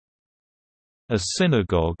A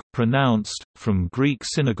synagogue, pronounced, from Greek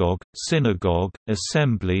synagogue,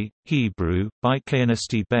 assembly, Hebrew, Beit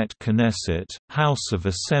bet Knesset, house of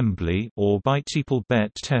assembly, or Beitipel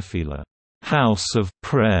bet Tefillah, house of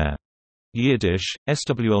prayer. Yiddish,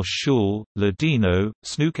 SWL Shul, Ladino,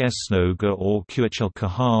 Snook Esnoga or Kuechel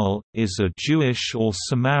Kahal, is a Jewish or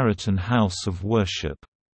Samaritan house of worship.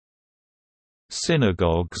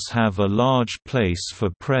 Synagogues have a large place for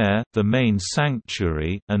prayer, the main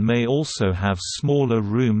sanctuary, and may also have smaller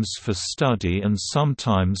rooms for study and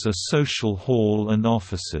sometimes a social hall and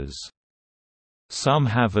offices. Some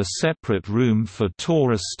have a separate room for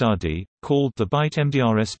Torah study, called the Beit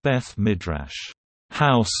Mdrs Beth Midrash,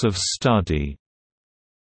 house of study.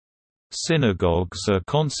 Synagogues are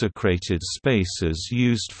consecrated spaces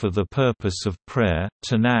used for the purpose of prayer.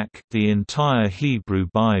 Tanakh, the entire Hebrew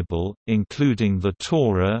Bible, including the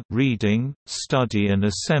Torah, reading, study and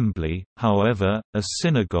assembly. However, a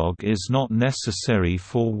synagogue is not necessary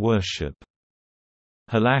for worship.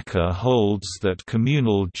 Halakha holds that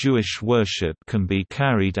communal Jewish worship can be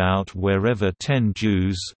carried out wherever 10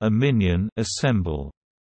 Jews, a minyan, assemble.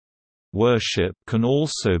 Worship can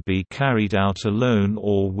also be carried out alone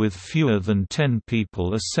or with fewer than 10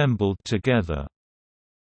 people assembled together.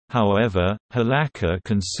 However, Halakha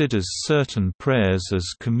considers certain prayers as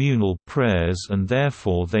communal prayers and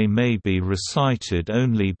therefore they may be recited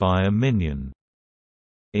only by a minyan.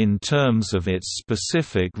 In terms of its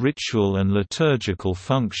specific ritual and liturgical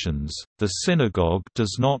functions, the synagogue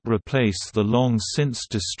does not replace the long since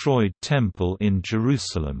destroyed temple in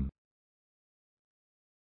Jerusalem.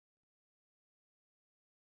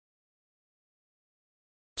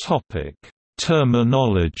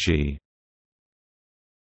 Terminology.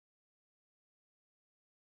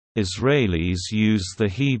 Israelis use the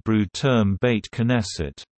Hebrew term Beit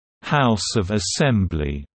Knesset, house of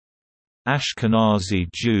assembly.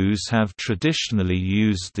 Ashkenazi Jews have traditionally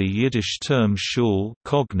used the Yiddish term shul,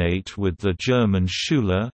 cognate with the German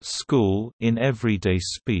Schule, school, in everyday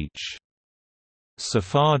speech.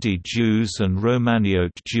 Sephardi Jews and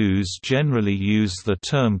Romaniote Jews generally use the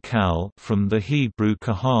term kal, from the Hebrew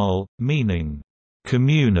kahal, meaning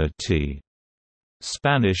community.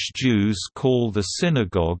 Spanish Jews call the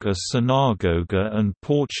synagogue a synagoga and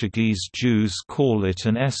Portuguese Jews call it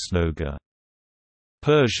an esnoga.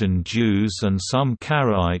 Persian Jews and some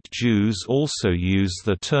Karaite Jews also use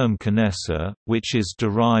the term Knesset, which is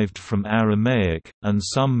derived from Aramaic, and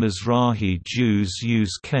some Mizrahi Jews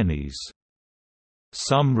use kenes.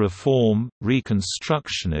 Some Reform,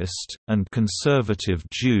 Reconstructionist, and Conservative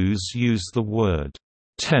Jews use the word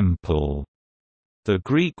temple. The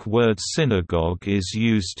Greek word synagogue is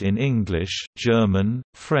used in English, German,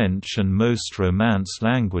 French and most Romance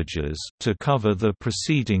languages to cover the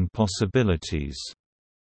preceding possibilities.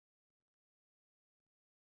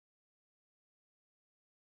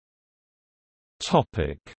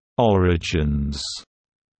 Origins.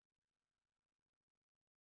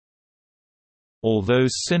 Although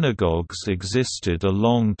synagogues existed a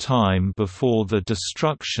long time before the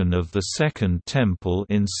destruction of the Second Temple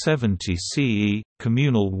in 70 CE,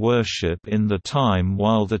 communal worship in the time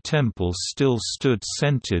while the temple still stood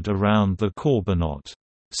centered around the korbanot,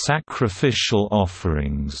 sacrificial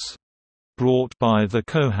offerings, brought by the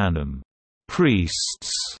Kohanim,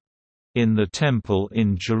 priests, in the temple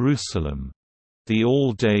in Jerusalem. The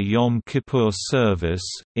all-day Yom Kippur service,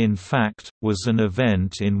 in fact, was an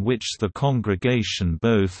event in which the congregation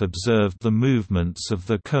both observed the movements of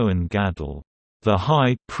the Kohen Gadol, the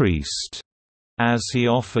high priest, as he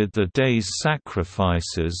offered the day's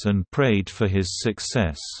sacrifices and prayed for his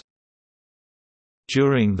success.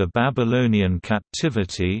 During the Babylonian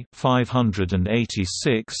captivity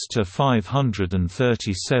 586 to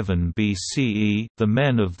 537 BCE, the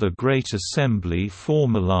men of the Great Assembly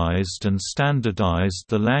formalized and standardized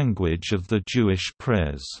the language of the Jewish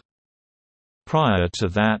prayers. Prior to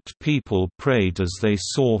that, people prayed as they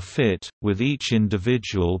saw fit, with each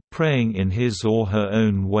individual praying in his or her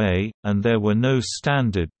own way, and there were no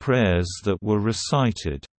standard prayers that were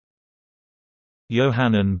recited.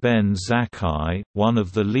 Yohanan ben Zakkai, one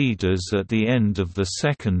of the leaders at the end of the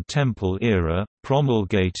Second Temple era,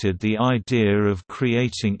 promulgated the idea of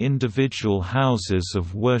creating individual houses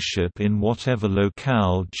of worship in whatever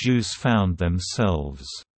locale Jews found themselves.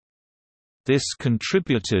 This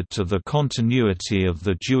contributed to the continuity of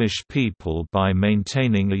the Jewish people by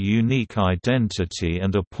maintaining a unique identity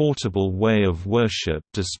and a portable way of worship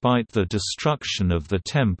despite the destruction of the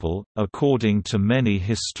temple. According to many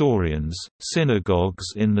historians, synagogues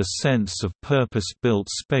in the sense of purpose-built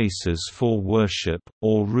spaces for worship,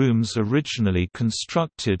 or rooms originally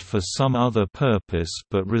constructed for some other purpose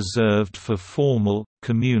but reserved for formal,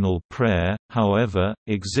 communal prayer, however,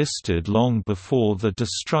 existed long before the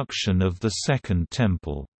destruction of the Second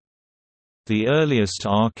Temple. The earliest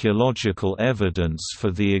archaeological evidence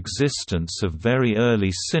for the existence of very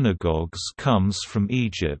early synagogues comes from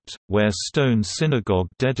Egypt, where stone synagogue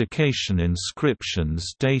dedication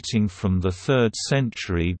inscriptions dating from the 3rd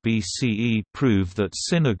century BCE prove that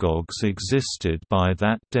synagogues existed by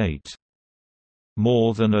that date.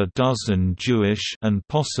 More than a dozen Jewish and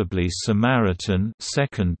possibly Samaritan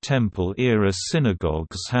Second Temple-era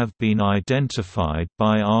synagogues have been identified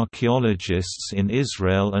by archaeologists in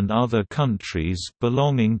Israel and other countries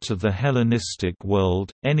belonging to the Hellenistic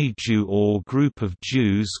world. Any Jew or group of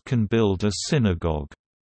Jews can build a synagogue.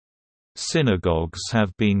 Synagogues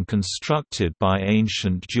have been constructed by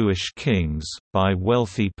ancient Jewish kings, by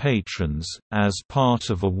wealthy patrons, as part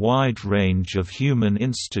of a wide range of human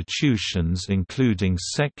institutions including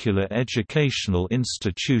secular educational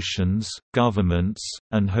institutions, governments,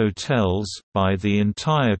 and hotels, by the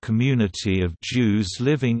entire community of Jews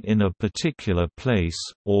living in a particular place,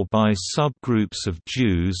 or by subgroups of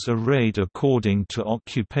Jews arrayed according to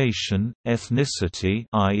occupation, ethnicity,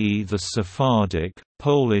 i.e. the Sephardic,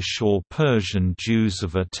 Polish or Persian Jews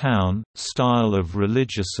of a town, style of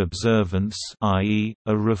religious observance, i.e.,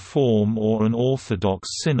 a Reform or an Orthodox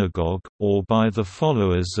synagogue, or by the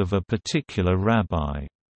followers of a particular rabbi.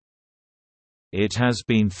 It has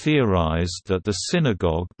been theorized that the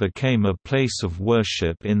synagogue became a place of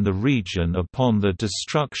worship in the region upon the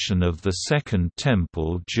destruction of the Second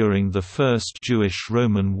Temple during the First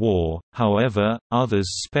Jewish-Roman War. However,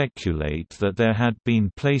 others speculate that there had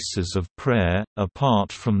been places of prayer,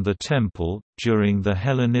 apart from the Temple, during the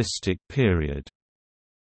Hellenistic period.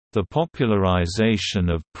 The popularization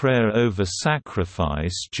of prayer over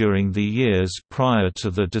sacrifice during the years prior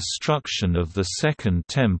to the destruction of the Second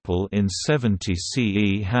Temple in 70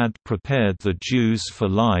 CE had prepared the Jews for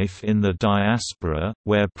life in the Diaspora,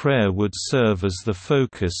 where prayer would serve as the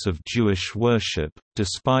focus of Jewish worship.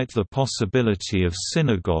 Despite the possibility of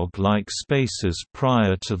synagogue-like spaces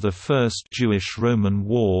prior to the First Jewish-Roman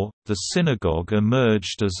War, the synagogue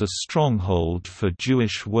emerged as a stronghold for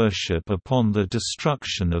Jewish worship upon the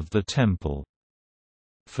destruction of the Temple.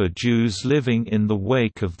 For Jews living in the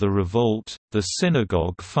wake of the revolt, the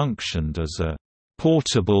synagogue functioned as a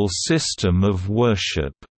portable system of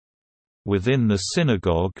worship. Within the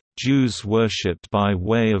synagogue, Jews worshipped by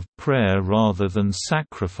way of prayer rather than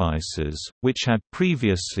sacrifices, which had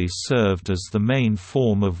previously served as the main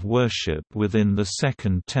form of worship within the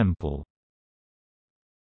Second Temple.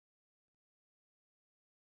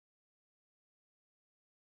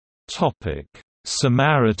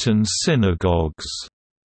 Samaritan synagogues.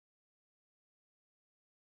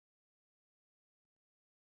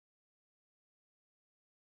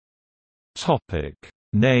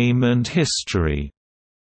 Name and history.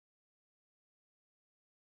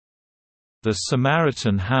 The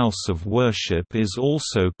Samaritan house of worship is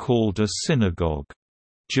also called a synagogue.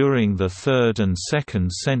 During the 3rd and 2nd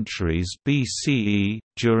centuries BCE,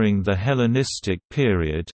 during the Hellenistic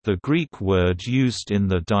period, the Greek word used in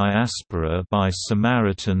the Diaspora by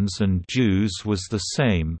Samaritans and Jews was the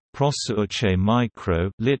same, proseuche mikro,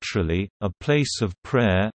 literally, a place of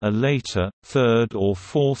prayer. A later, 3rd or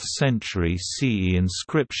 4th century CE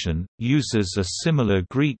inscription, uses a similar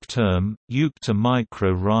Greek term, eukta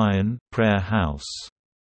mikro ryan, prayer house.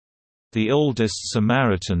 The oldest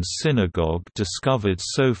Samaritan synagogue discovered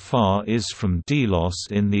so far is from Delos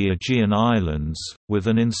in the Aegean Islands, with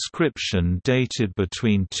an inscription dated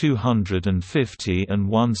between 250 and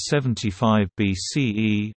 175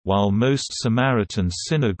 BCE, while most Samaritan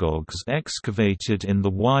synagogues excavated in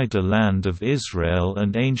the wider land of Israel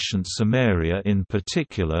and ancient Samaria in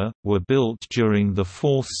particular, were built during the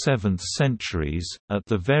 4th–7th centuries, at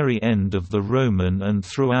the very end of the Roman and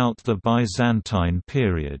throughout the Byzantine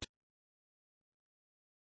period.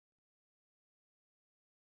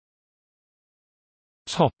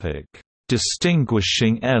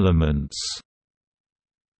 Distinguishing elements.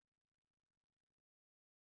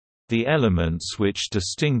 The elements which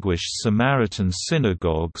distinguish Samaritan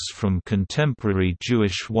synagogues from contemporary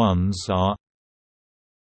Jewish ones are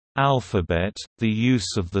alphabet, the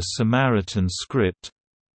use of the Samaritan script,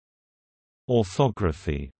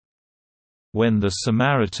 orthography. When the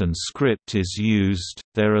Samaritan script is used,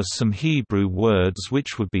 there are some Hebrew words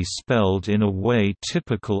which would be spelled in a way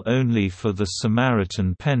typical only for the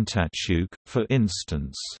Samaritan Pentateuch, for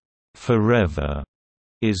instance, "forever"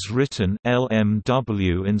 is written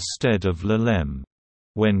LMW instead of LLM.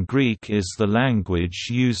 When Greek is the language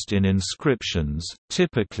used in inscriptions,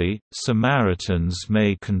 typically, Samaritans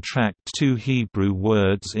may contract two Hebrew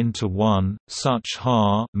words into one, such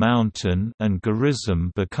har mountain and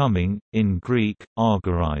Gerizim becoming, in Greek,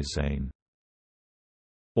 Argarizane.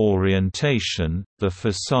 Orientation: the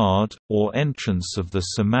facade, or entrance of the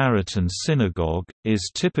Samaritan synagogue, is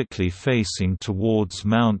typically facing towards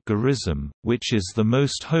Mount Gerizim, which is the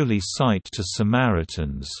most holy site to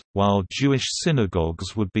Samaritans, while Jewish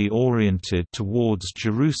synagogues would be oriented towards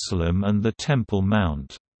Jerusalem and the Temple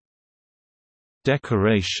Mount.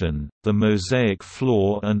 Decoration: the mosaic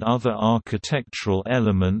floor and other architectural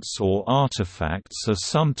elements or artifacts are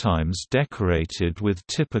sometimes decorated with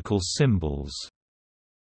typical symbols.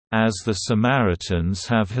 As the Samaritans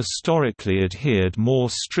have historically adhered more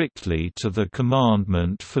strictly to the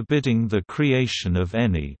commandment forbidding the creation of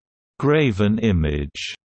any graven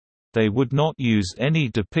image, they would not use any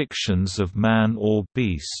depictions of man or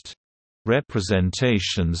beast.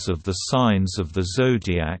 Representations of the signs of the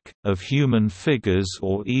zodiac, of human figures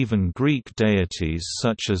or even Greek deities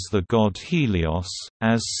such as the god Helios,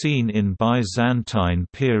 as seen in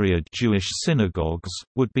Byzantine-period Jewish synagogues,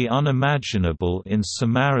 would be unimaginable in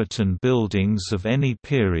Samaritan buildings of any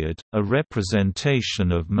period. A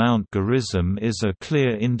representation of Mount Gerizim is a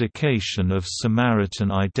clear indication of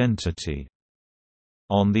Samaritan identity.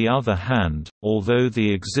 On the other hand, although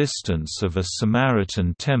the existence of a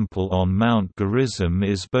Samaritan temple on Mount Gerizim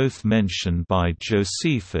is both mentioned by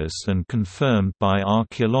Josephus and confirmed by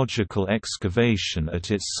archaeological excavation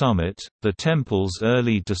at its summit, the temple's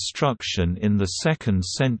early destruction in the 2nd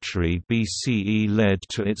century BCE led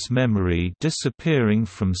to its memory disappearing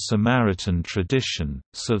from Samaritan tradition,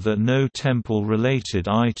 so that no temple-related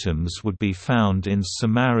items would be found in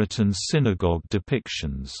Samaritan synagogue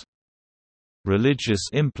depictions. Religious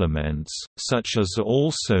implements, such as are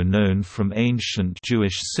also known from ancient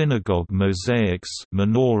Jewish synagogue mosaics,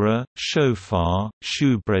 menorah, shofar,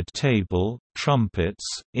 shewbread table, trumpets,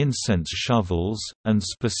 incense shovels, and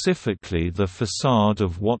specifically the facade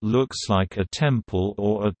of what looks like a temple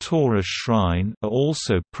or a Torah shrine, are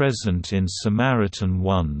also present in Samaritan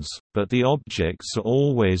ones, but the objects are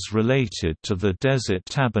always related to the desert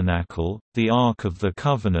tabernacle, the Ark of the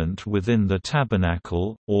Covenant within the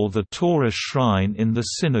tabernacle, or the Torah shrine in the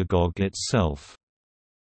synagogue itself.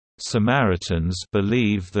 Samaritans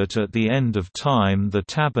believe that at the end of time the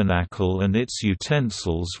tabernacle and its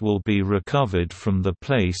utensils will be recovered from the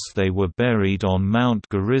place they were buried on Mount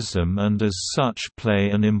Gerizim and as such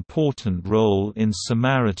play an important role in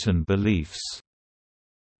Samaritan beliefs.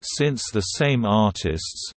 Since the same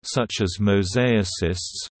artists, such as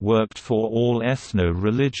mosaicists, worked for all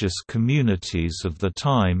ethno-religious communities of the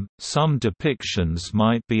time, some depictions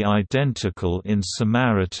might be identical in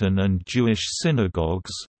Samaritan and Jewish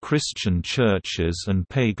synagogues, Christian churches and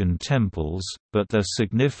pagan temples, but their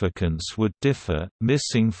significance would differ.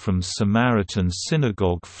 Missing from Samaritan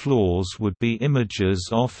synagogue floors would be images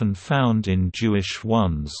often found in Jewish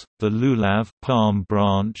ones. The lulav, palm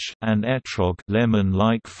branch, and etrog,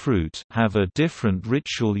 lemon-like fruit, have a different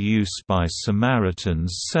ritual use by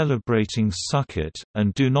Samaritans celebrating Sukkot,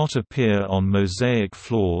 and do not appear on mosaic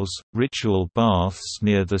floors. Ritual baths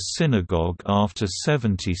near the synagogue after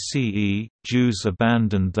 70 CE. Jews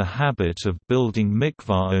abandoned the habit of building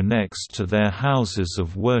mikvah next to their houses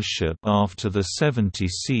of worship after the 70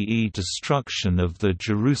 CE destruction of the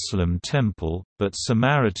Jerusalem Temple, but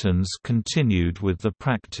Samaritans continued with the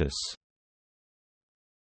practice.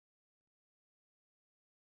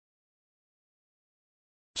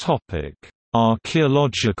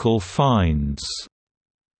 Archaeological finds.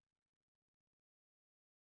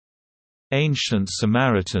 Ancient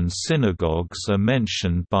Samaritan synagogues are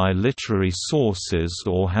mentioned by literary sources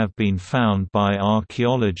or have been found by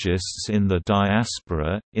archaeologists in the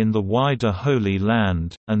Diaspora, in the wider Holy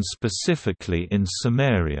Land, and specifically in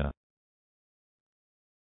Samaria.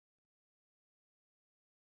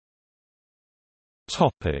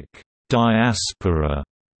 Diaspora.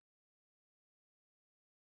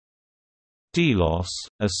 Delos,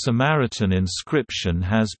 a Samaritan inscription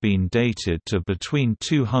has been dated to between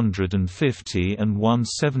 250 and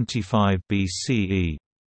 175 BCE.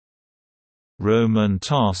 Rome and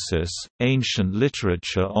Tarsus, ancient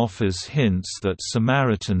literature offers hints that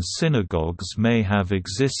Samaritan synagogues may have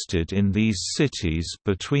existed in these cities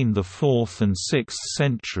between the 4th and 6th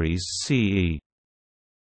centuries CE.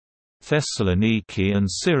 Thessaloniki and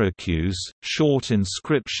Syracuse, short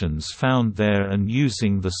inscriptions found there and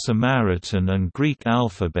using the Samaritan and Greek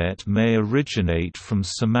alphabet may originate from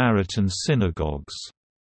Samaritan synagogues.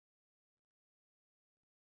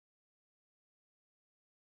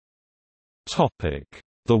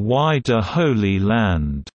 The the wider Holy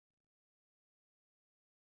Land.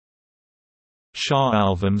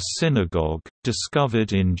 Sha'alvim Synagogue,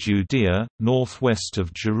 discovered in Judea, northwest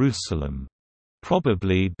of Jerusalem.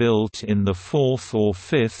 Probably built in the 4th or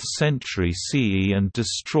 5th century CE and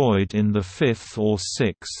destroyed in the 5th or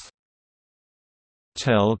 6th.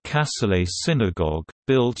 Tel Kassaleh Synagogue,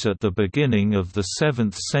 built at the beginning of the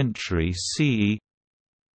 7th century CE.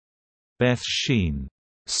 Beth Shean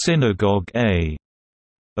Synagogue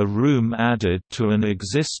A room added to an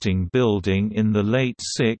existing building in the late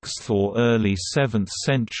 6th or early 7th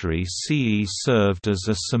century CE, served as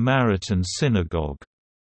a Samaritan synagogue.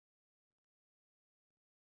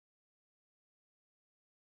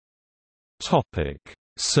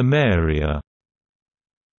 Samaria.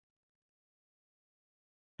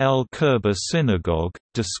 El Kerba Synagogue,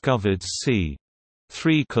 discovered c.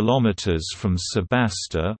 3 km from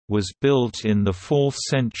Sebasta, was built in the 4th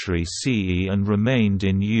century CE and remained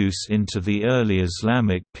in use into the early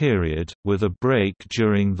Islamic period, with a break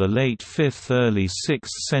during the late 5th early 6th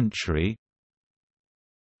century.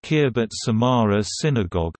 Khirbet Samara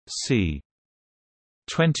Synagogue, c.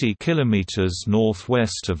 20 km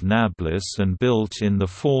northwest of Nablus and built in the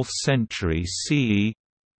 4th century CE.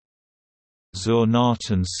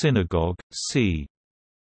 Zurnatan Synagogue, c.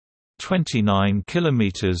 29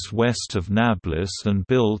 km west of Nablus and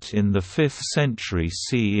built in the 5th century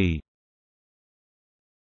CE.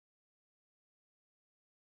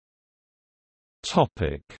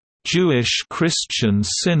 Jewish-Christian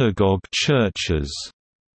synagogue-churches.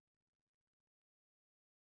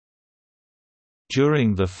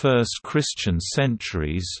 During the first Christian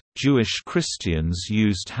centuries, Jewish Christians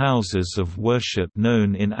used houses of worship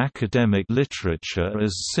known in academic literature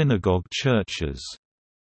as synagogue-churches.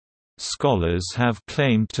 Scholars have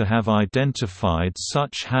claimed to have identified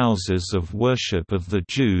such houses of worship of the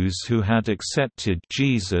Jews who had accepted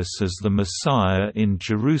Jesus as the Messiah in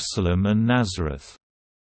Jerusalem and Nazareth.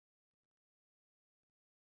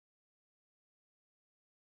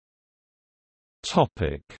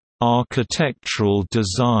 Architectural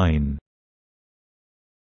design.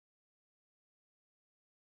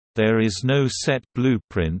 There is no set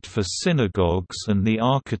blueprint for synagogues, and the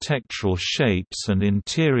architectural shapes and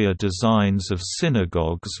interior designs of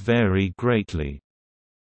synagogues vary greatly.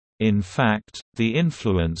 In fact, the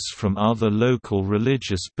influence from other local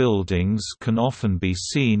religious buildings can often be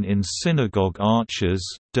seen in synagogue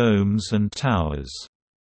arches, domes and towers.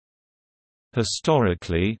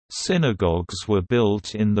 Historically, synagogues were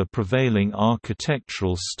built in the prevailing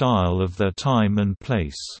architectural style of their time and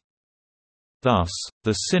place. Thus,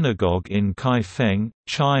 the synagogue in Kaifeng,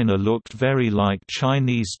 China looked very like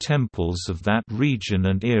Chinese temples of that region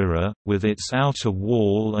and era, with its outer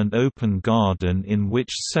wall and open garden in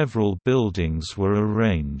which several buildings were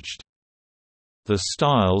arranged. The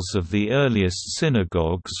styles of the earliest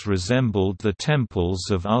synagogues resembled the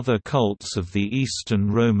temples of other cults of the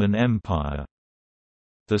Eastern Roman Empire.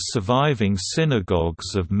 The surviving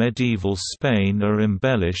synagogues of medieval Spain are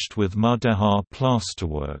embellished with mudéjar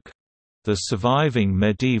plasterwork. The surviving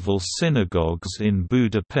medieval synagogues in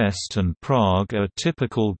Budapest and Prague are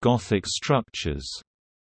typical Gothic structures.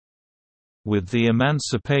 With the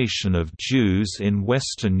emancipation of Jews in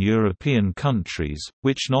Western European countries,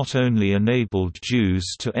 which not only enabled Jews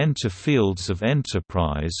to enter fields of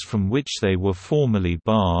enterprise from which they were formerly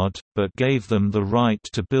barred, but gave them the right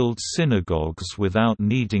to build synagogues without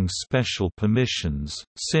needing special permissions,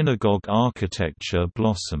 synagogue architecture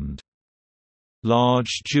blossomed.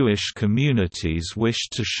 Large Jewish communities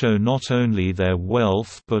wished to show not only their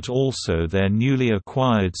wealth but also their newly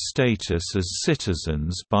acquired status as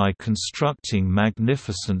citizens by constructing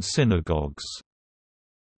magnificent synagogues.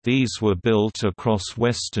 These were built across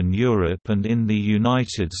Western Europe and in the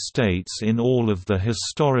United States in all of the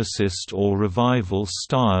historicist or revival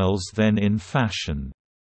styles then in fashion.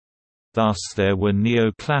 Thus there were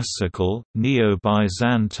neoclassical,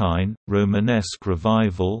 neo-Byzantine, Romanesque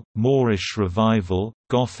revival, Moorish revival,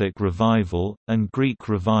 Gothic revival, and Greek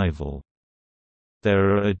revival.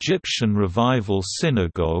 There are Egyptian revival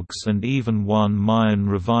synagogues and even one Mayan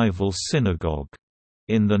revival synagogue.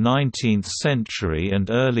 In the 19th century and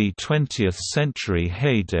early 20th century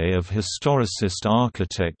heyday of historicist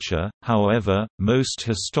architecture, however, most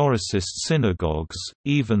historicist synagogues,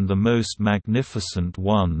 even the most magnificent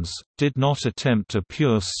ones, did not attempt a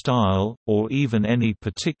pure style, or even any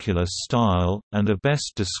particular style, and are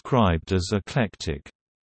best described as eclectic.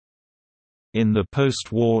 In the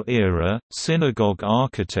post-war era, synagogue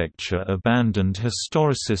architecture abandoned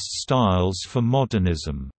historicist styles for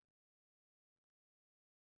modernism.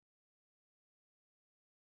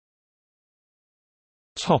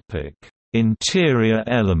 Interior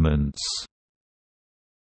elements.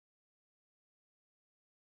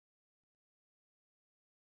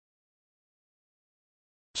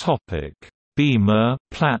 Bimah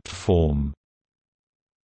platform.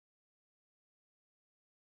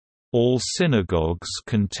 All synagogues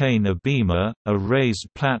contain a bimah, a raised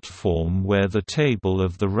platform where the table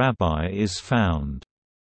of the rabbi is found.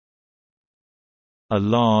 A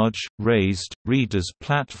large, raised, reader's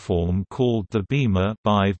platform called the Bimah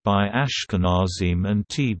by Ashkenazim and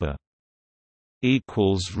Tiba.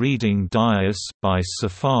 Reading dais by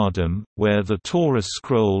Sephardim, where the Torah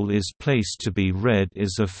scroll is placed to be read,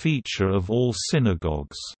 is a feature of all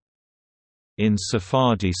synagogues. In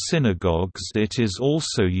Sephardi synagogues it is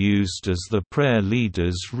also used as the prayer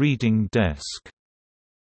leader's reading desk.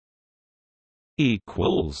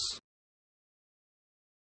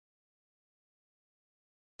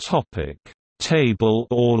 Table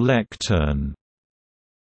or lectern.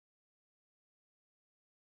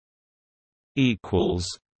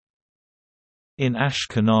 In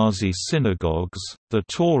Ashkenazi synagogues, the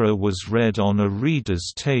Torah was read on a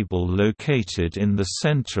reader's table located in the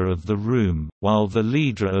center of the room, while the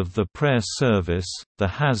leader of the prayer service, the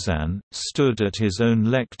Hazan, stood at his own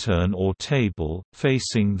lectern or table,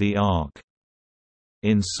 facing the Ark.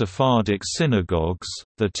 In Sephardic synagogues,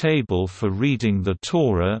 the table for reading the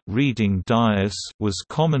Torah, reading dais, was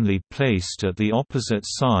commonly placed at the opposite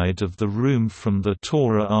side of the room from the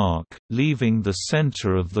Torah Ark, leaving the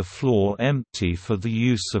center of the floor empty for the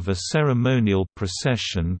use of a ceremonial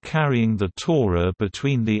procession carrying the Torah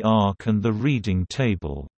between the Ark and the reading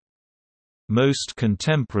table. Most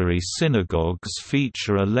contemporary synagogues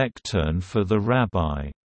feature a lectern for the rabbi.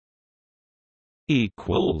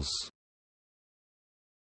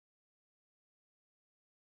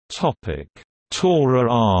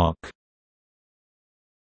 Torah Ark.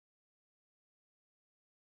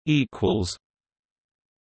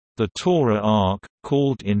 The Torah Ark,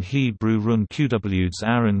 called in Hebrew Runqw's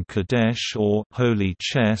Aron Kadesh or Holy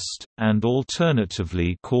Chest, and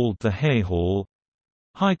alternatively called the Hayhal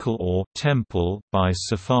or Temple by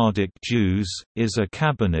Sephardic Jews, is a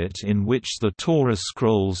cabinet in which the Torah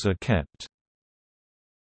scrolls are kept.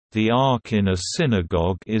 The Ark in a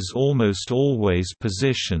synagogue is almost always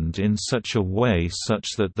positioned in such a way such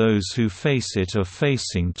that those who face it are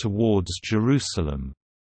facing towards Jerusalem.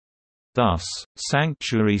 Thus,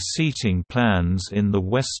 sanctuary seating plans in the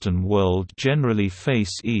Western world generally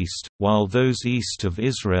face east, while those east of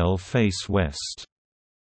Israel face west.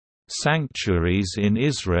 Sanctuaries in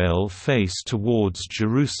Israel face towards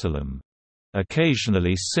Jerusalem.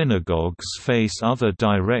 Occasionally synagogues face other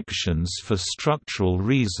directions for structural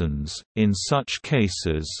reasons. In such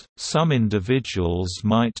cases, some individuals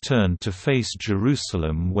might turn to face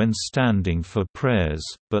Jerusalem when standing for prayers,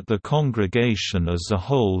 but the congregation as a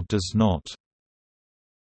whole does not.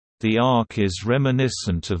 The Ark is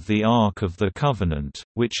reminiscent of the Ark of the Covenant,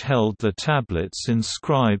 which held the tablets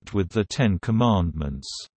inscribed with the Ten Commandments.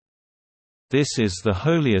 This is the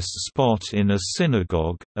holiest spot in a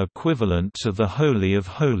synagogue, equivalent to the Holy of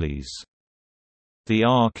Holies. The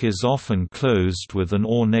Ark is often closed with an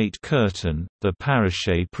ornate curtain, the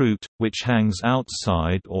parashe prut, which hangs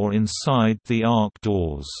outside or inside the Ark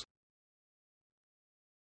doors.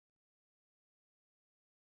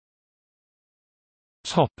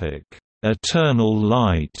 Eternal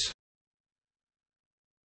light.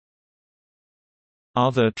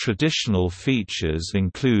 Other traditional features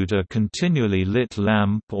include a continually lit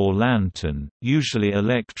lamp or lantern, usually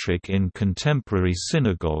electric in contemporary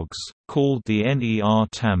synagogues, called the Ner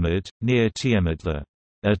Tamid, near Tiamid, the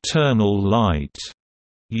eternal light,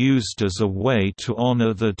 used as a way to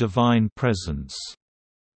honor the divine presence.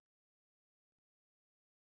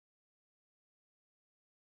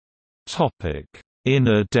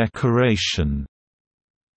 Inner decoration.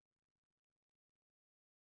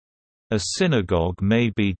 A synagogue may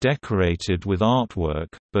be decorated with artwork,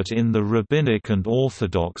 but in the Rabbinic and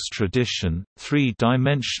Orthodox tradition,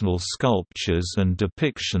 three-dimensional sculptures and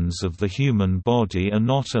depictions of the human body are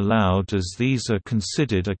not allowed as these are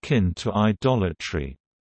considered akin to idolatry.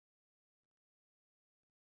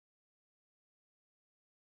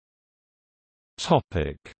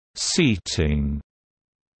 Seating.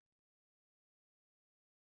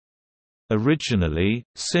 Originally,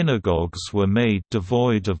 synagogues were made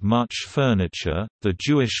devoid of much furniture. The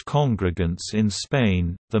Jewish congregants in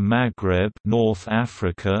Spain, the Maghreb, North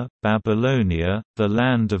Africa, Babylonia, the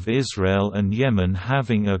land of Israel and Yemen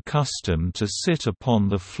having a custom to sit upon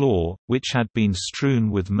the floor, which had been strewn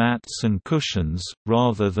with mats and cushions,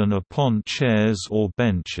 rather than upon chairs or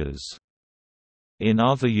benches. In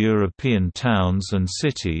other European towns and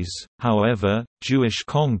cities, however, Jewish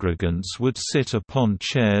congregants would sit upon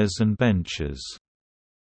chairs and benches.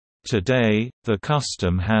 Today, the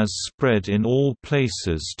custom has spread in all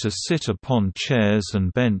places to sit upon chairs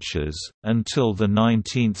and benches. Until the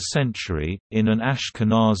 19th century, in an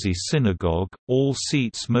Ashkenazi synagogue, all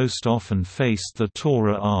seats most often faced the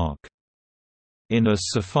Torah Ark. In a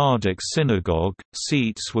Sephardic synagogue,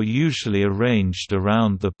 seats were usually arranged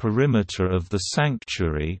around the perimeter of the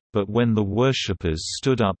sanctuary, but when the worshippers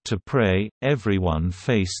stood up to pray, everyone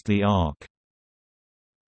faced the Ark.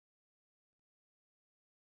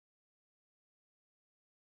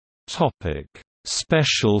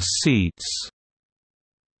 Special seats.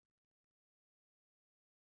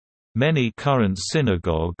 Many current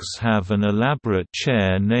synagogues have an elaborate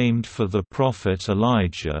chair named for the prophet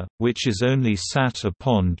Elijah, which is only sat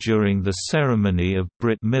upon during the ceremony of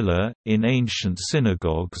Brit Milah. In ancient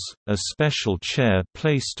synagogues, a special chair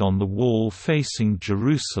placed on the wall facing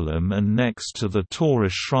Jerusalem and next to the Torah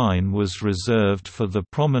shrine was reserved for the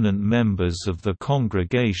prominent members of the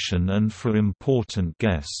congregation and for important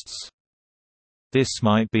guests. This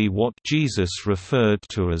might be what Jesus referred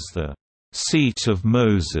to as the seat of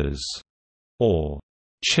Moses, or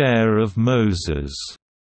chair of Moses,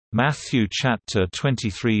 Matthew chapter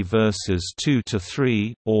 23 verses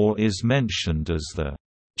 2–3, or is mentioned as the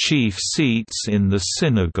chief seats in the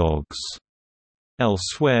synagogues.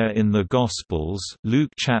 Elsewhere in the Gospels,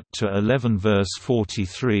 Luke chapter 11 verse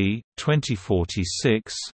 43,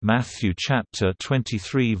 20:46, Matthew chapter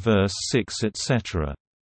 23 verse 6, etc.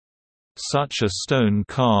 Such a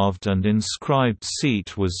stone-carved and inscribed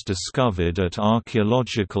seat was discovered at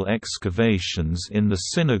archaeological excavations in the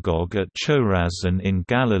synagogue at Chorazin in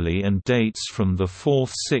Galilee and dates from the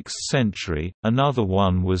 4th–6th century. Another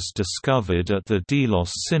one was discovered at the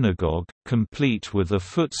Delos synagogue, complete with a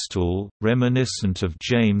footstool, reminiscent of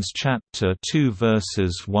James chapter 2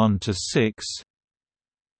 verses 1–6.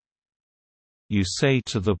 You say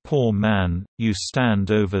to the poor man, you stand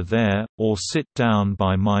over there, or sit down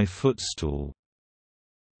by my footstool.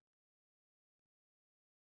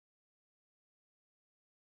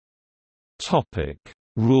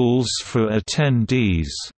 Rules for attendees.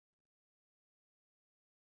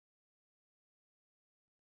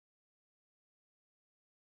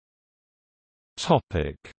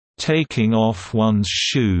 Taking off one's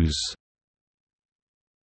shoes.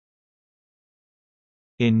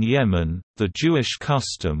 In Yemen, the Jewish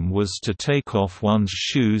custom was to take off one's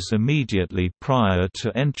shoes immediately prior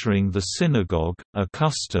to entering the synagogue, a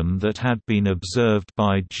custom that had been observed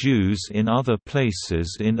by Jews in other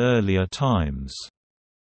places in earlier times.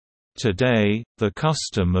 Today, the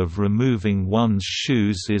custom of removing one's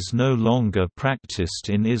shoes is no longer practiced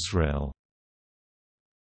in Israel.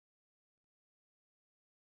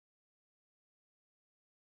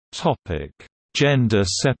 Gender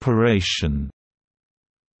separation.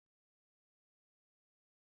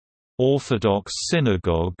 Orthodox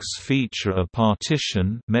synagogues feature a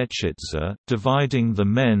partition dividing the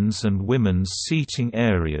men's and women's seating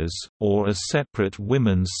areas, or a separate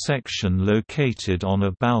women's section located on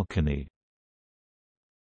a balcony.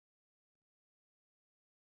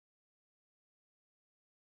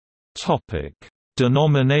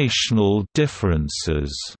 Denominational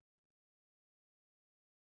differences.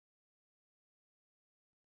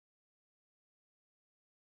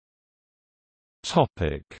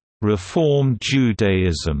 Reform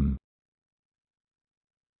Judaism.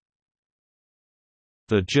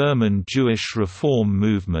 The German Jewish Reform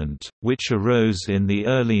movement, which arose in the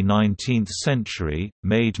early 19th century,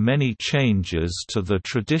 made many changes to the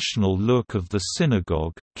traditional look of the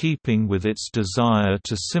synagogue, keeping with its desire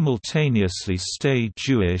to simultaneously stay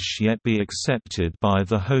Jewish yet be accepted by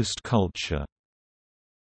the host culture.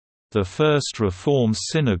 The first Reform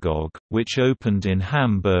synagogue, which opened in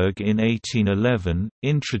Hamburg in 1811,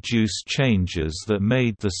 introduced changes that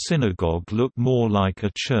made the synagogue look more like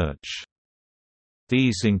a church.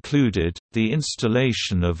 These included, the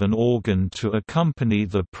installation of an organ to accompany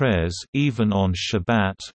the prayers even on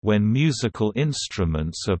Shabbat, when musical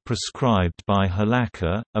instruments are prescribed by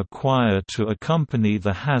halakha, a choir to accompany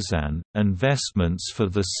the hazan, and vestments for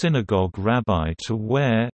the synagogue rabbi to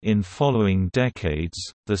wear. In following decades,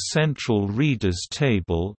 the central reader's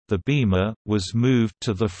table, the Bimah, was moved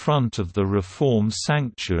to the front of the Reform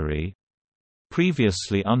sanctuary.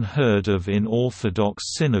 Previously unheard of in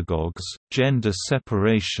Orthodox synagogues, gender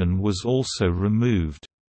separation was also removed.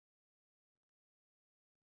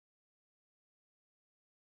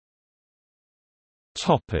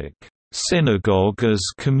 Synagogue as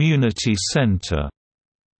community center.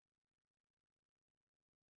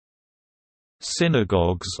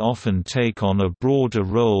 Synagogues often take on a broader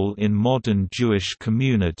role in modern Jewish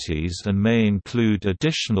communities and may include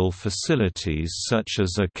additional facilities such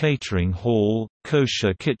as a catering hall,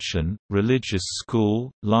 kosher kitchen, religious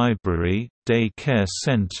school, library, day care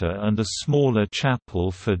center and a smaller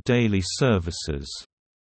chapel for daily services.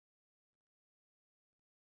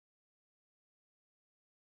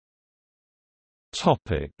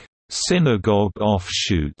 Synagogue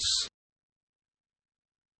offshoots.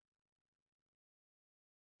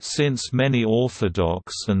 Since many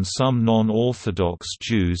Orthodox and some non-Orthodox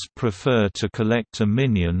Jews prefer to collect a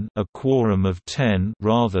minyan, a quorum of 10,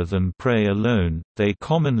 rather than pray alone, they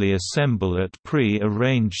commonly assemble at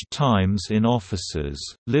pre-arranged times in offices,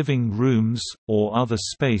 living rooms, or other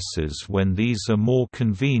spaces when these are more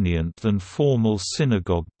convenient than formal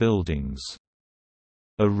synagogue buildings.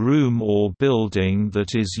 A room or building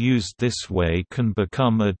that is used this way can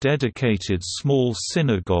become a dedicated small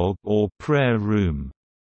synagogue or prayer room.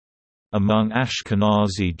 Among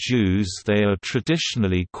Ashkenazi Jews they are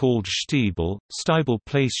traditionally called shtibel,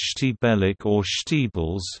 place shtibelik or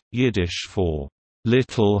shtibels, Yiddish for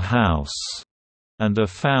little house, and are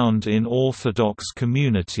found in Orthodox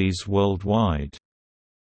communities worldwide.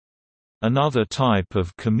 Another type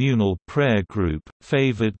of communal prayer group,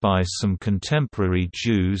 favored by some contemporary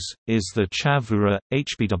Jews, is the chavura,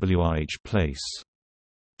 hbwrh place.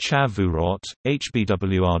 Chavurot,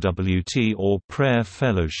 hbwrwt or prayer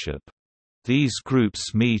fellowship. These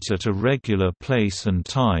groups meet at a regular place and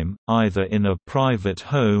time, either in a private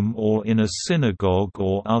home or in a synagogue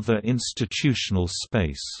or other institutional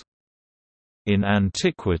space. In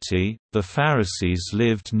antiquity, the Pharisees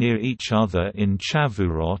lived near each other in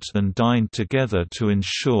chavurot and dined together to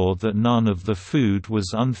ensure that none of the food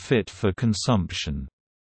was unfit for consumption.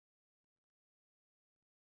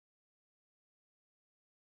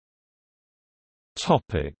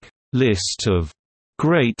 List of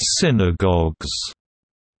Great synagogues.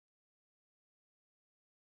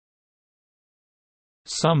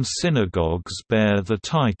 Some synagogues bear the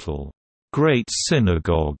title, Great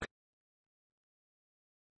Synagogue.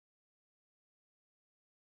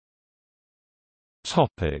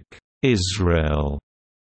 Israel.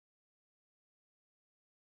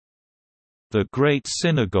 The Great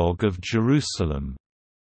Synagogue of Jerusalem.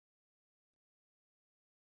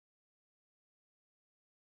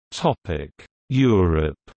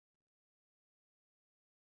 Europe.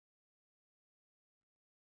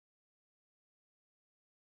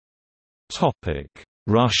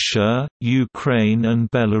 Russia, Ukraine and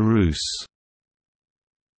Belarus.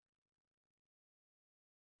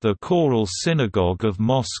 The Choral Synagogue of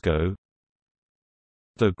Moscow.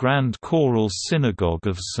 The Grand Choral Synagogue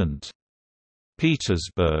of St.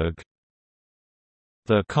 Petersburg.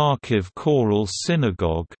 The Kharkiv Choral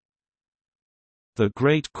Synagogue. The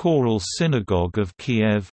Great Choral Synagogue of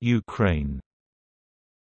Kiev, Ukraine.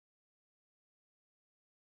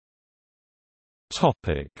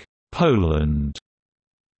 Poland.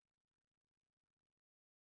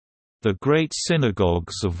 The Great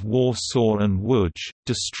Synagogues of Warsaw and Łódź,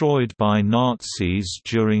 destroyed by Nazis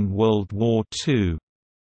during World War II.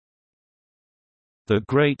 The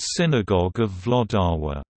Great Synagogue of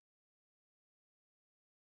Włodawa.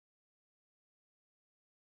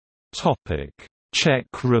 Czech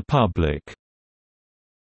Republic.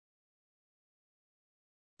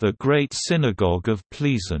 The Great Synagogue of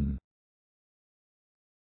Plzeň.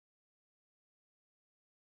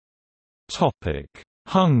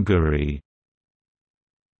 Hungary.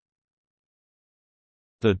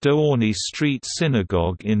 The Dohány Street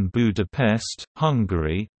Synagogue in Budapest,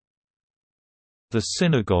 Hungary. The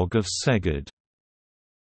Synagogue of Szeged.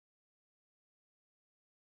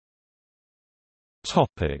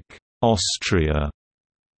 Austria.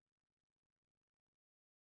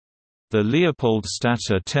 The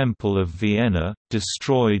Leopoldstädter Temple of Vienna,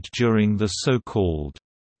 destroyed during the so-called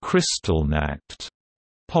Kristallnacht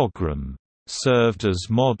pogrom, served as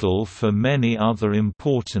model for many other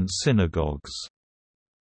important synagogues.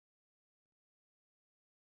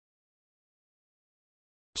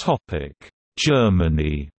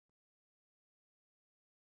 Germany.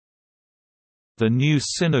 The New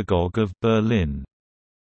Synagogue of Berlin.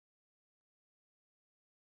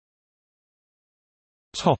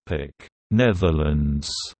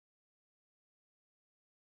 Netherlands.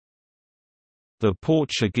 The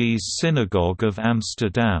Portuguese Synagogue of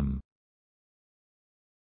Amsterdam.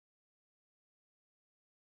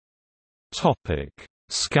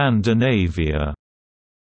 Scandinavia.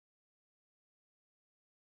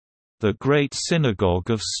 The Great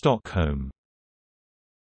Synagogue of Stockholm.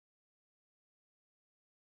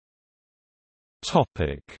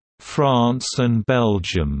 France and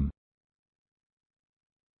Belgium.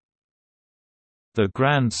 The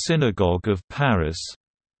Grand Synagogue of Paris,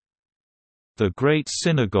 the Great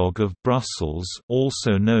Synagogue of Brussels,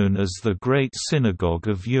 also known as the Great Synagogue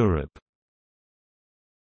of Europe.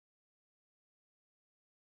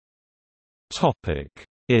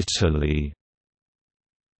 Italy.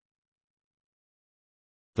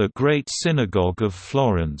 The Great Synagogue of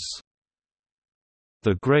Florence,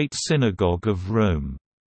 the Great Synagogue of Rome.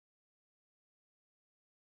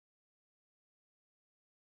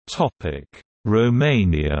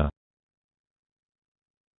 Romania.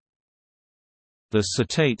 The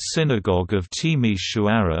Cetate Synagogue of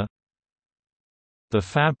Timișoara, the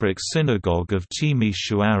Fabric Synagogue of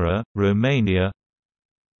Timișoara, Romania,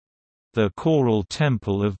 the Choral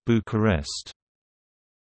Temple of Bucharest.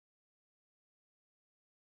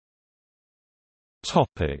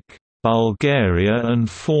 Bulgaria and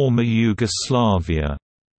former Yugoslavia.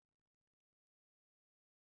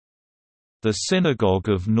 The Synagogue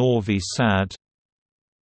of Novi Sad,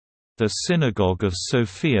 the Synagogue of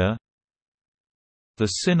Sofia, the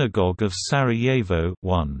Synagogue of Sarajevo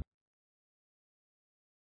 1.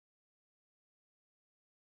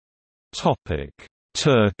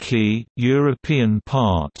 Turkey, European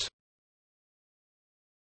part.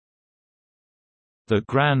 The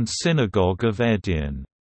Grand Synagogue of Edirne.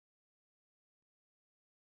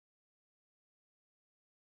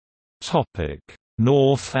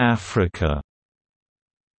 North Africa.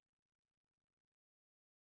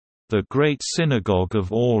 The Great Synagogue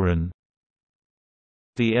of Oran,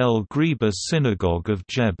 the El Ghriba Synagogue of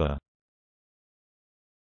Jeddah.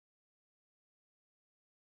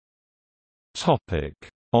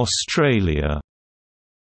 Australia.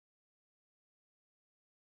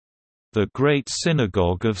 The Great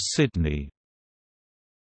Synagogue of Sydney.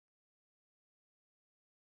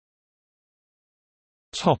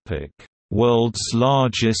 World's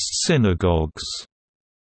largest synagogues.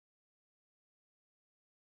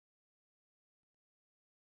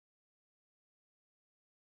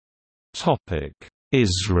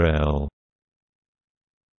 Israel.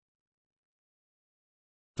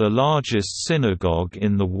 The largest synagogue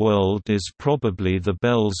in the world is probably the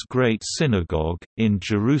Belz Great Synagogue, in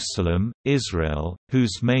Jerusalem, Israel,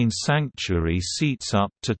 whose main sanctuary seats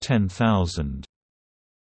up to 10,000.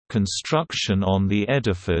 Construction on the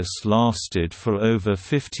edifice lasted for over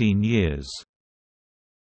 15 years.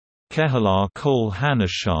 Kehilah Kol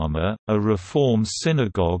Hanashama, a Reform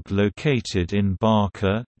synagogue located in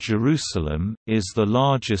Barka, Jerusalem, is the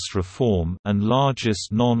largest Reform and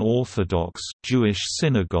largest non-Orthodox Jewish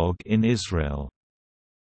synagogue in Israel.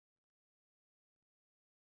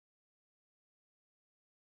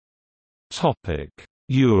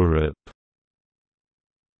 Europe.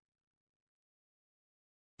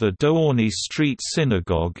 The Dohány Street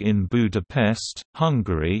Synagogue in Budapest,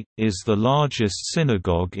 Hungary, is the largest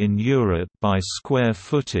synagogue in Europe by square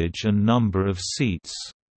footage and number of seats.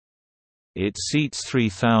 It seats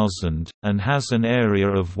 3,000, and has an area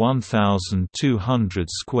of 1,200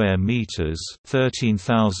 square meters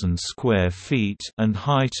 (13,000 square feet) and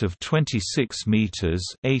height of 26 meters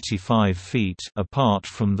 (85 feet) apart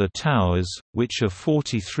from the towers, which are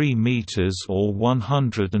 43 meters or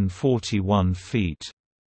 141 feet.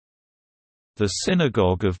 The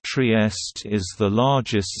Synagogue of Trieste is the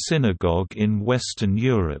largest synagogue in Western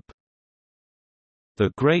Europe.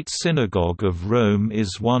 The Great Synagogue of Rome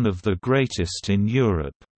is one of the greatest in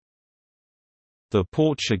Europe. The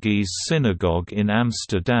Portuguese synagogue in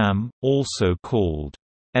Amsterdam, also called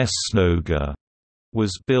Esnoga,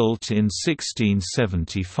 was built in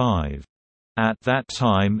 1675. At that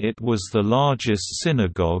time it was the largest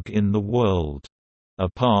synagogue in the world.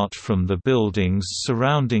 Apart from the buildings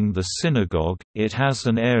surrounding the synagogue, it has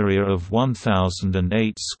an area of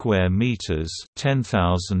 1,008 square meters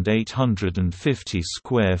 (10,850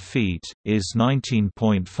 square feet), is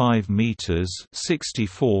 19.5 meters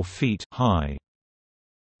 (64 feet) high.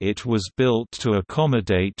 It was built to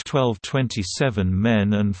accommodate 1,227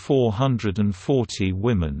 men and 440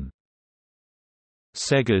 women.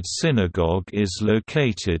 Szeged Synagogue is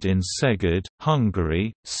located in Szeged,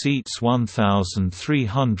 Hungary, seats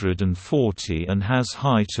 1,340 and has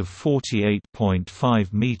height of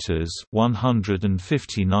 48.5 meters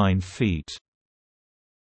 (159 feet).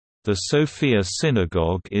 The Sofia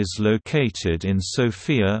Synagogue is located in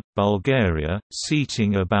Sofia, Bulgaria,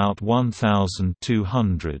 seating about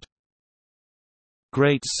 1,200.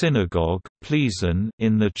 Great Synagogue Plzeň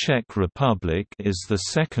in the Czech Republic is the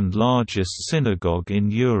second largest synagogue in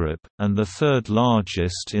Europe, and the third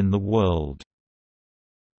largest in the world.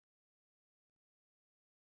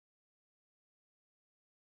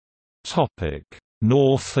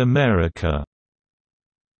 North America.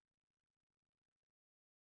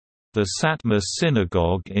 The Satmar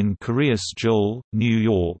Synagogue in Kiryas-Joel, New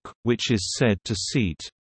York, which is said to seat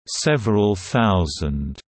several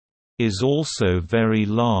thousand, is also very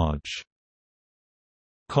large.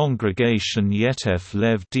 Congregation Yetef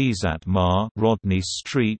Lev Dizatmar, Rodney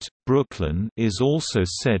Street, Brooklyn, is also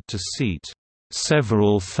said to seat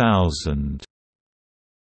several thousand.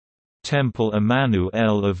 Temple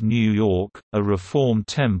Emmanuel of New York, a Reform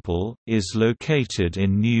temple, is located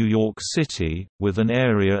in New York City, with an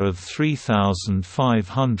area of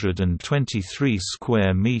 3,523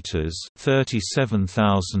 square meters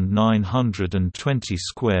 (37,920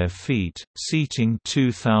 square feet), seating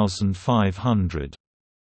 2,500.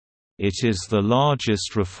 It is the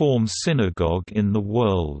largest Reform synagogue in the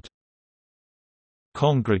world.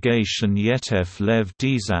 Congregation Yetef Lev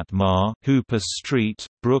Dizatmar, Hooper Street,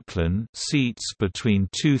 Brooklyn, seats between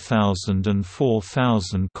 2,000 and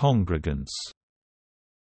 4,000 congregants.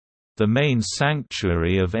 The main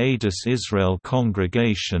sanctuary of Adas Israel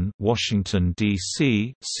Congregation, Washington,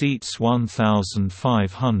 D.C., seats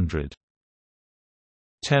 1,500.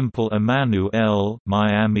 Temple Emmanuel,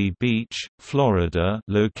 Miami Beach, Florida,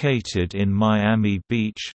 located in Miami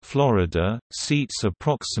Beach, Florida, seats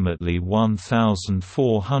approximately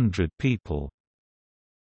 1,400 people.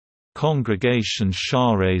 Congregation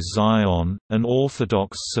Sha'arei Zion, an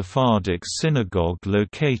Orthodox Sephardic synagogue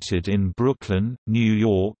located in Brooklyn, New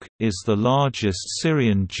York, is the largest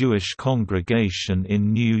Syrian Jewish congregation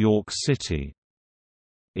in New York City.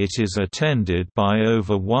 It is attended by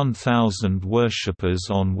over 1,000 worshippers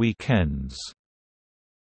on weekends.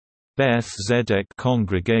 Beth Zedek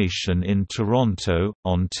Congregation in Toronto,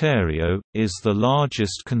 Ontario, is the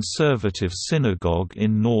largest conservative synagogue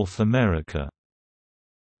in North America.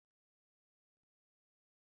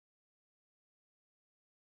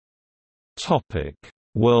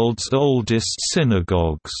 World's oldest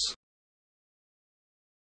synagogues.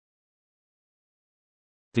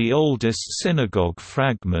 The oldest synagogue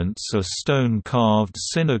fragments are stone-carved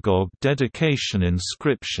synagogue dedication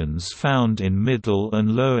inscriptions found in Middle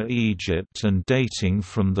and Lower Egypt and dating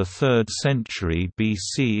from the 3rd century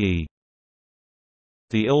BCE.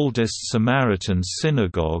 The oldest Samaritan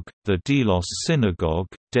synagogue, the Delos Synagogue,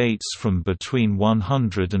 dates from between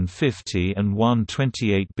 150 and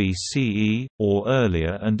 128 BCE, or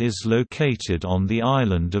earlier, and is located on the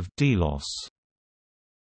island of Delos.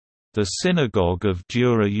 The Synagogue of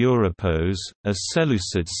Dura Europos, a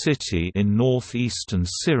Seleucid city in northeastern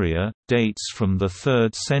Syria, dates from the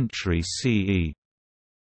 3rd century CE.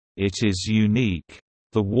 It is unique.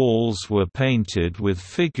 The walls were painted with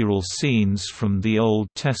figural scenes from the Old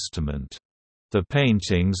Testament. The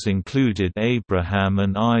paintings included Abraham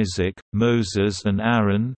and Isaac, Moses and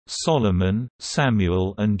Aaron, Solomon,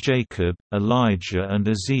 Samuel and Jacob, Elijah and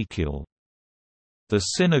Ezekiel. The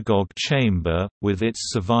synagogue chamber, with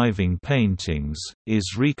its surviving paintings,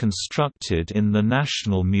 is reconstructed in the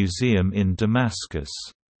National Museum in Damascus.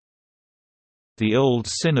 The Old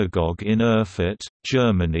Synagogue in Erfurt,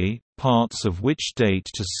 Germany, parts of which date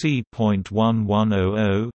to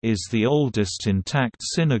c.1100, is the oldest intact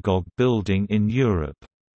synagogue building in Europe.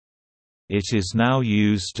 It is now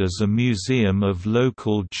used as a museum of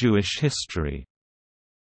local Jewish history.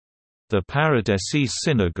 The Paradesi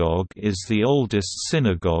Synagogue is the oldest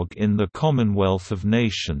synagogue in the Commonwealth of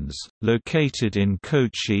Nations, located in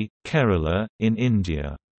Kochi, Kerala, in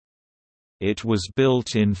India. It was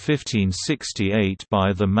built in 1568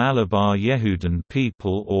 by the Malabar Yehudan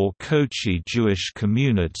people or Kochi Jewish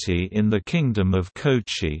community in the Kingdom of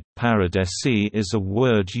Kochi. Paradesi is a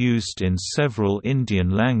word used in several Indian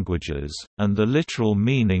languages, and the literal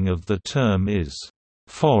meaning of the term is,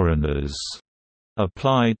 "foreigners",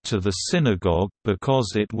 applied to the synagogue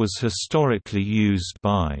because it was historically used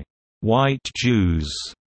by white Jews,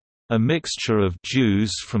 a mixture of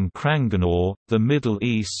Jews from Kranganore, the Middle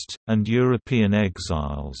East, and European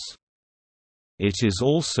exiles. It is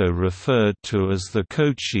also referred to as the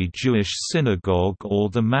Kochi Jewish Synagogue or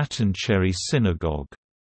the Matancheri Synagogue.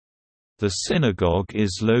 The synagogue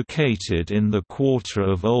is located in the quarter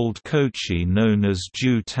of Old Kochi known as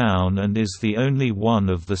Jew Town and is the only one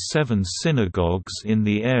of the 7 synagogues in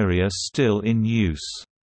the area still in use.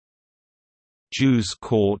 Jews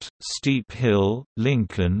Court, Steep Hill,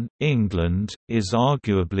 Lincoln, England, is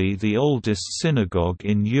arguably the oldest synagogue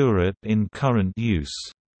in Europe in current use.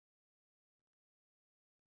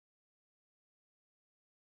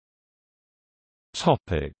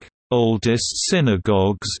 Oldest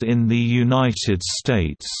synagogues in the United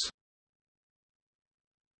States.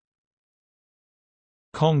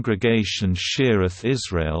 Congregation Shearith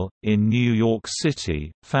Israel, in New York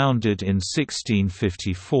City, founded in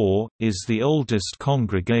 1654, is the oldest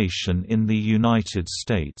congregation in the United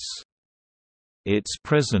States. Its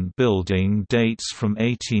present building dates from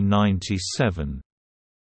 1897.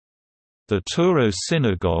 The Touro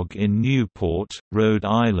Synagogue in Newport, Rhode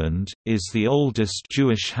Island, is the oldest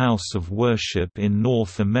Jewish house of worship in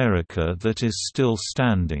North America that is still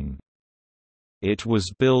standing. It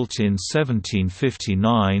was built in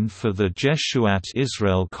 1759 for the Jeshuat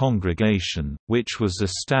Israel congregation, which was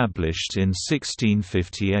established in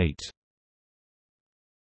 1658.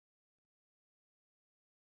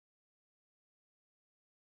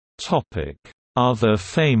 Other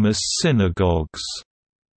famous synagogues.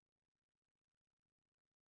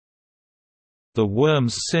 The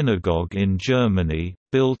Worms Synagogue in Germany,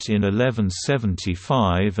 built in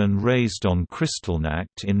 1175 and raised on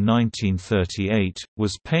Kristallnacht in 1938,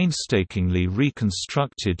 was painstakingly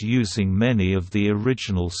reconstructed using many of the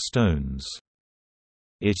original stones.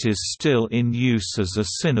 It is still in use as a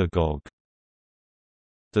synagogue.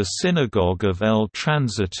 The Synagogue of El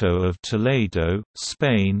Tránsito of Toledo,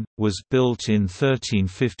 Spain, was built in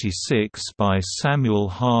 1356 by Samuel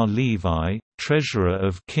Ha Levi, treasurer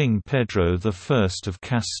of King Pedro I of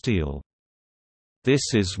Castile.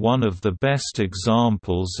 This is one of the best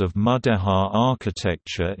examples of mudéjar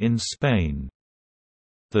architecture in Spain.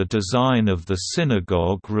 The design of the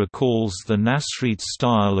synagogue recalls the Nasrid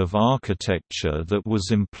style of architecture that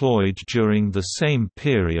was employed during the same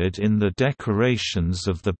period in the decorations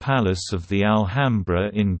of the Palace of the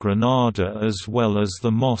Alhambra in Granada as well as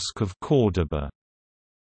the Mosque of Córdoba.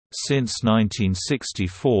 Since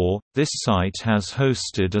 1964, this site has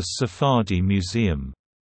hosted a Sephardi museum.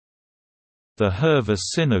 The Herva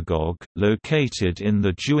Synagogue, located in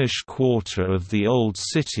the Jewish quarter of the Old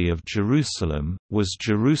City of Jerusalem, was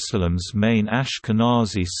Jerusalem's main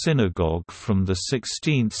Ashkenazi synagogue from the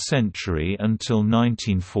 16th century until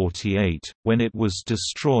 1948, when it was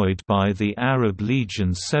destroyed by the Arab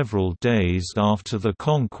Legion several days after the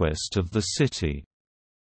conquest of the city.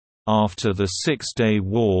 After the Six-Day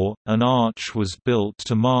War, an arch was built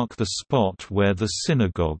to mark the spot where the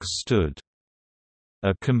synagogue stood.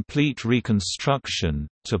 A complete reconstruction,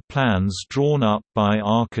 to plans drawn up by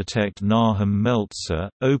architect Nahum Meltzer,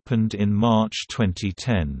 opened in March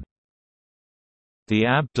 2010. The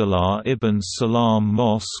Abdullah ibn Salam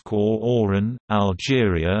Mosque or Oran,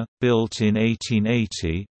 Algeria, built in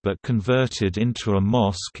 1880, but converted into a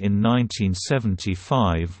mosque in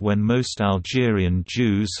 1975 when most Algerian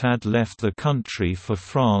Jews had left the country for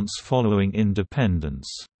France following independence.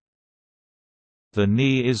 The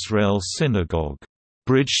Ni Israel Synagogue,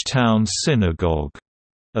 Bridgetown Synagogue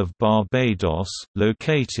of Barbados,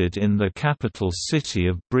 located in the capital city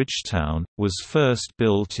of Bridgetown, was first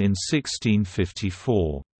built in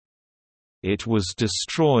 1654. It was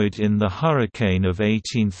destroyed in the hurricane of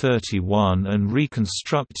 1831 and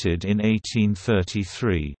reconstructed in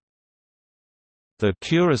 1833. The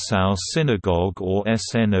Curaçao Synagogue or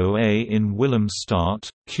SNOA in Willemstad,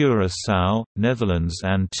 Curaçao, Netherlands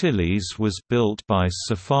Antilles was built by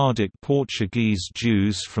Sephardic Portuguese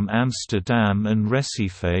Jews from Amsterdam and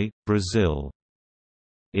Recife, Brazil.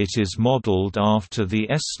 It is modeled after the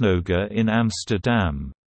Esnoga in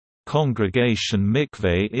Amsterdam. Congregation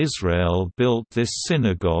Mikveh Israel built this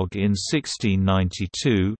synagogue in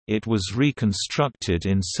 1692, it was reconstructed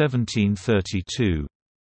in 1732.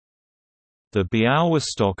 The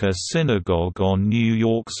Białystok Synagogue on New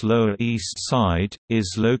York's Lower East Side,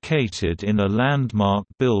 is located in a landmark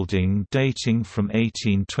building dating from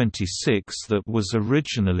 1826 that was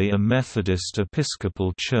originally a Methodist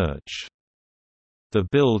Episcopal church. The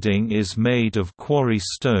building is made of quarry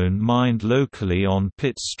stone mined locally on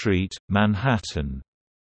Pitt Street, Manhattan.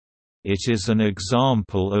 It is an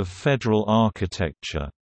example of federal architecture.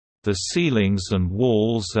 The ceilings and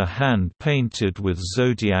walls are hand-painted with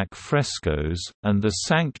zodiac frescoes, and the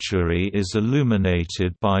sanctuary is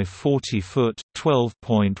illuminated by 40-foot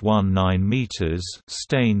 (12.19 meters)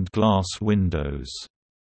 stained glass windows.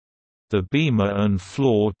 The bimah and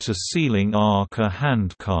floor-to-ceiling arch are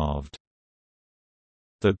hand-carved.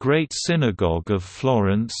 The Great Synagogue of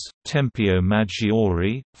Florence, Tempio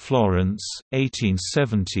Maggiore, Florence,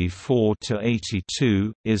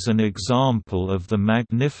 1874–82, is an example of the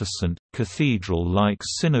magnificent, cathedral-like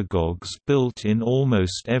synagogues built in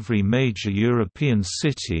almost every major European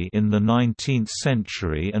city in the 19th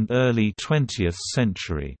century and early 20th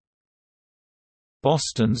century.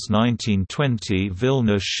 Boston's 1920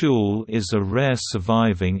 Vilna Shul is a rare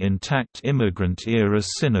surviving intact immigrant-era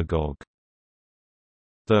synagogue.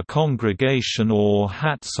 The congregation or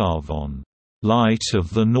Hatzavon, Light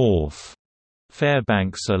of the North,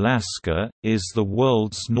 Fairbanks, Alaska, is the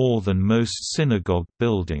world's northernmost synagogue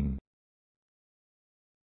building.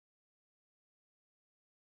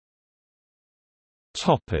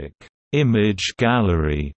 Image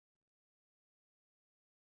gallery.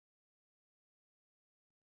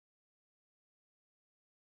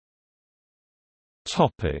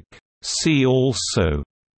 See also: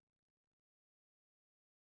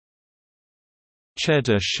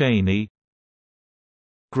 Cheddar Shani,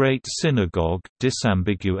 Great Synagogue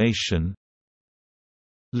disambiguation,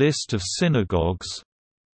 List of synagogues,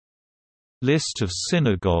 List of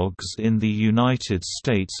synagogues in the United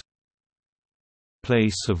States,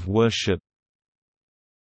 Place of worship,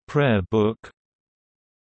 Prayer book,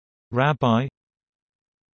 Rabbi,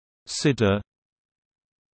 Siddur,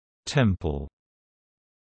 Temple.